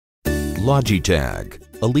Logitag,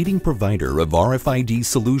 a leading provider of RFID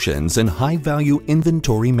solutions and high-value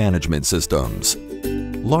inventory management systems.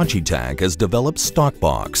 Logitag has developed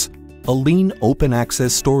StockBox, a lean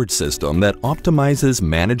open-access storage system that optimizes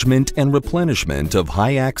management and replenishment of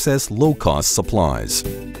high-access, low-cost supplies.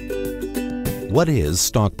 What is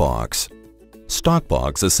StockBox?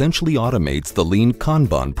 StockBox essentially automates the lean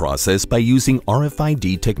Kanban process by using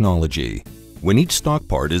RFID technology. When each stock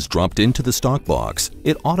part is dropped into the StockBox,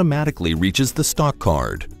 it automatically reaches the stock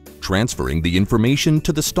card, transferring the information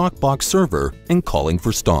to the StockBox server and calling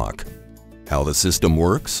for stock. How the system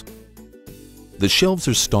works? The shelves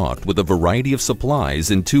are stocked with a variety of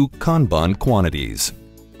supplies in 2 Kanban quantities.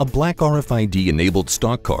 A black RFID-enabled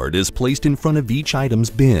stock card is placed in front of each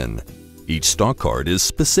item's bin. Each stock card is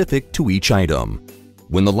specific to each item.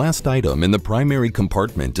 When the last item in the primary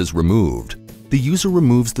compartment is removed, the user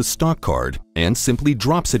removes the stock card and simply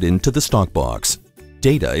drops it into the StockBox.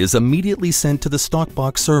 Data is immediately sent to the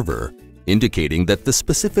StockBox server, indicating that the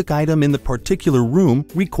specific item in the particular room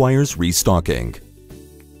requires restocking.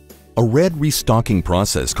 A red restocking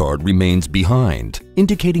process card remains behind,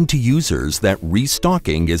 indicating to users that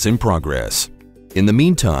restocking is in progress. In the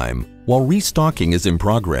meantime, while restocking is in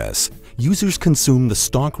progress, users consume the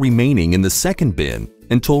stock remaining in the second bin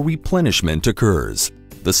until replenishment occurs.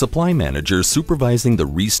 The supply manager supervising the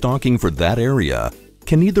restocking for that area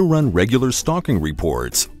can either run regular stocking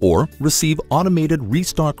reports or receive automated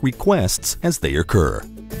restock requests as they occur.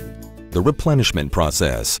 The replenishment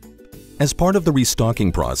process. As part of the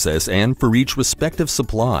restocking process and for each respective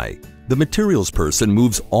supply, the materials person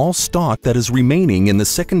moves all stock that is remaining in the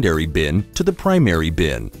secondary bin to the primary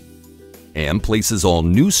bin and places all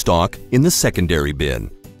new stock in the secondary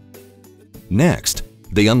bin. Next,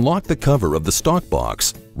 they unlock the cover of the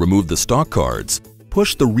StockBox, remove the stock cards,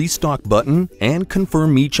 push the Restock button, and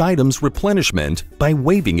confirm each item's replenishment by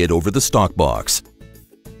waving it over the StockBox.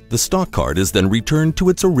 The stock card is then returned to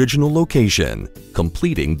its original location,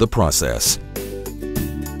 completing the process.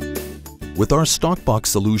 With our StockBox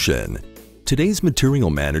solution, today's material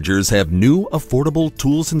managers have new, affordable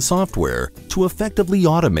tools and software to effectively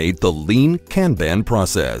automate the lean Kanban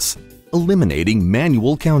process, eliminating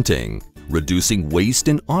manual counting, reducing waste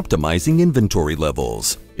and optimizing inventory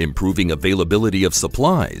levels, improving availability of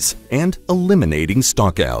supplies, and eliminating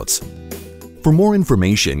stockouts. For more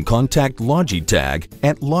information, contact Logitag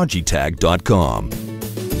at logitag.com.